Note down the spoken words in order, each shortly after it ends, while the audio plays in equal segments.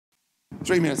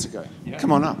3 minutes ago. Yeah.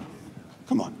 Come on up.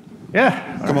 Come on.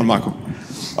 Yeah. Come on, Michael.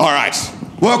 All right.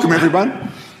 Welcome,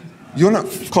 everyone. You're not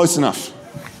close enough.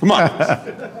 Come on.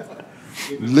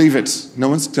 Leave it. No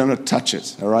one's going to touch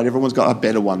it. All right? Everyone's got a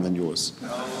better one than yours.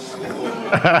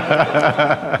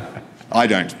 I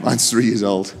don't. Mine's 3 years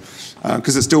old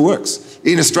because it still works.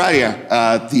 In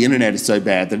Australia, the internet is so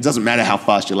bad that it doesn't matter how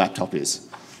fast your laptop is.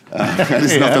 That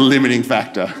is not the limiting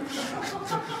factor.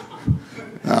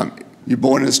 You're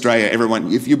born in Australia,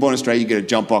 if you're born in Australia, you get a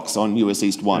jump box on US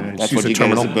East 1. Yeah, that's what you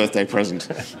get as a birthday present.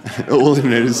 All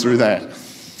internet is through that.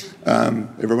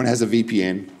 Everyone has a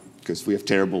VPN because we have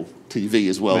terrible TV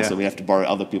as well, so we have to borrow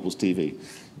other people's TV.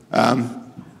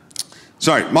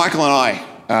 So Michael and I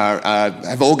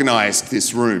have organised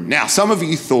this room. Now, some of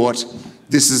you thought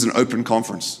this is an open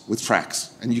conference with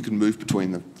tracks, and you can move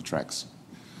between the tracks.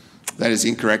 That is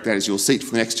incorrect. That is your seat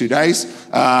for the next 2 days.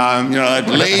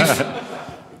 Leave.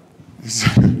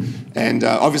 And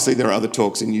obviously there are other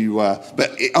talks, and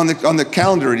but on the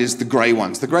calendar it is the grey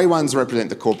ones. The grey ones represent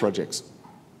the core projects.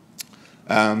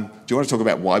 Do you want to talk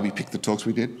about why we picked the talks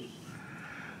we did?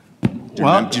 Do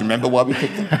you remember why we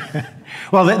picked them?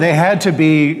 Well, they had to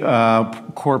be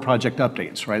core project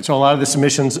updates, right? So a lot of the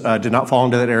submissions did not fall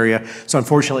into that area. So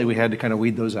unfortunately, we had to kind of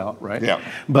weed those out, right? Yeah.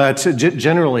 But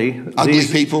generally, ugly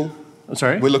people. I'm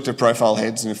sorry? We looked at profile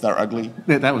heads, and if they're ugly,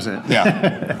 yeah, that was it.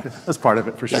 Yeah, that's part of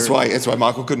it for sure. That's why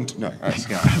Michael couldn't. No.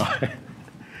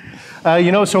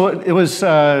 So it was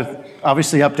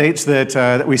obviously updates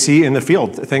that we see in the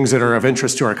field, things that are of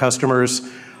interest to our customers,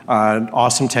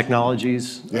 awesome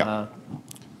technologies. Yeah.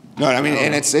 No, I mean,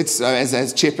 and it's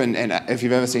as Chip and if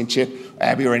you've ever seen Chip,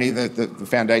 Abby, or any of the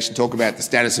foundation talk about the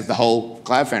status of the whole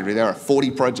Cloud Foundry, there are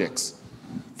 40 projects,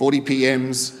 40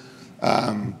 PMs.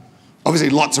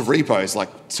 Obviously, lots of repos, like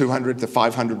 200 to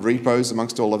 500 repos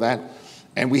amongst all of that.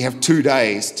 And we have 2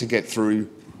 days to get through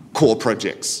core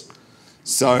projects.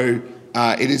 So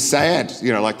it is sad,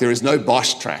 like there is no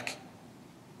Bosch track.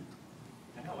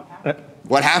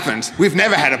 What happened? We've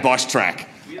never had a Bosch track.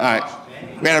 We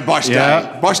had a Bosch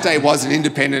Day. Bosch Day was an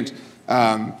independent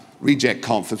reject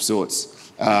conf of sorts.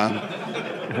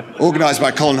 Organised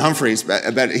by Colin Humphreys,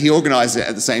 but he organised it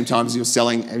at the same time as he was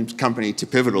selling a company to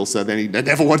Pivotal, so then he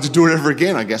never wanted to do it ever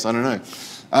again, I guess, I don't know.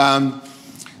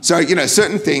 So,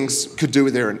 certain things could do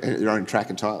with their own track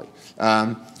entirely.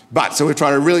 But so we've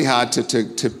tried really hard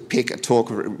to pick a talk,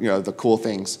 the core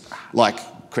things like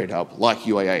CredHub, like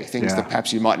UAA, things that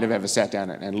perhaps you might never ever sat down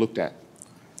and looked at.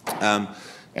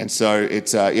 And so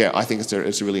it's, I think it's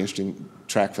a really interesting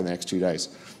track for the next 2 days.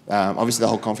 Obviously, the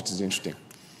whole conference is interesting.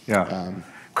 Yeah.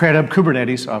 CredHub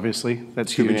Kubernetes, obviously,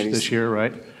 that's huge this year,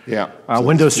 right? Yeah. So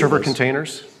Windows Server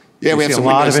containers. Yeah, we have some a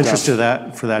lot Windows of interest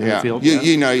stuff. for that in the field.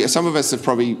 Some of us have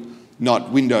probably not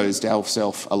Windowsed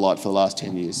ourselves a lot for the last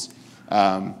 10 years.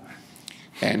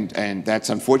 And that's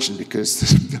unfortunate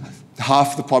because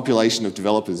half the population of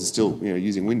developers is still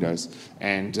using Windows,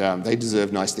 and they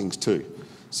deserve nice things too.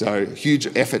 So huge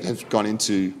effort has gone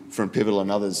into, from Pivotal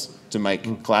and others, to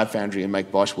make Cloud Foundry and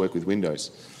make Bosch work with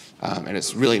Windows. And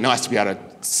it's really nice to be able to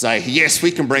say, yes, we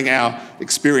can bring our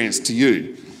experience to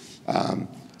you.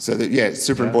 So that, it's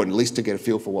super important, at least to get a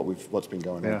feel for what's been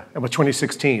going on. Yeah, and with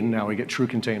 2016, now we get true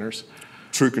containers.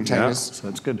 True containers. Yeah, so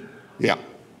that's good. Yeah.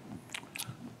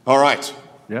 All right.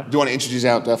 Yeah. Do you want to introduce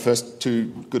our first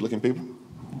 2 good-looking people?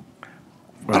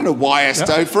 I don't know why I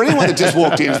started. For anyone that just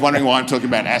walked in is wondering why I'm talking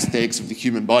about aesthetics of the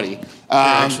human body.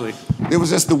 Actually, it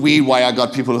was just the weird way I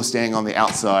got people who are standing on the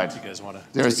outside. You guys want to?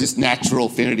 There is this natural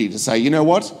affinity to say, you know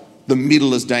what? The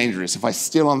middle is dangerous. If I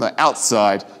still on the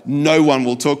outside, no one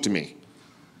will talk to me.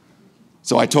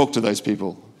 So I talk to those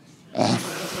people. A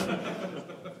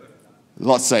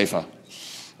lot safer.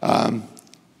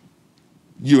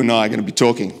 You and I are going to be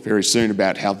talking very soon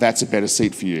about how that's a better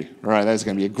seat for you. All right, that's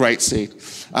going to be a great seat.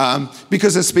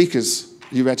 Because as speakers,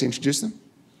 are you about to introduce them?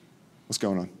 What's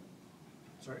going on?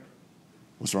 Sorry?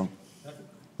 What's wrong? Nothing.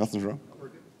 Nothing's wrong?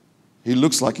 He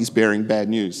looks like he's bearing bad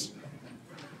news.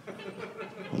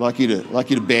 I'd like you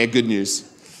to bear good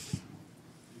news.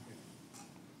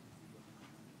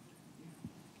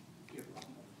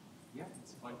 Yeah,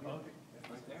 it's fine.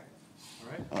 Right there. All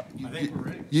right. I think we're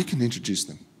ready. You can introduce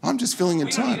them. I'm just filling in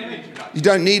time. You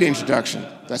don't need introduction.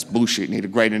 That's bullshit. You need a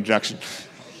great introduction.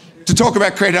 To talk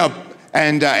about CredHub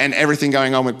and everything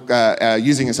going on with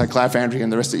using us like Cloud Foundry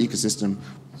and the rest of the ecosystem,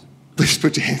 please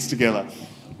put your hands together.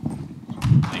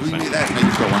 Thanks, we need that. Maybe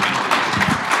for one.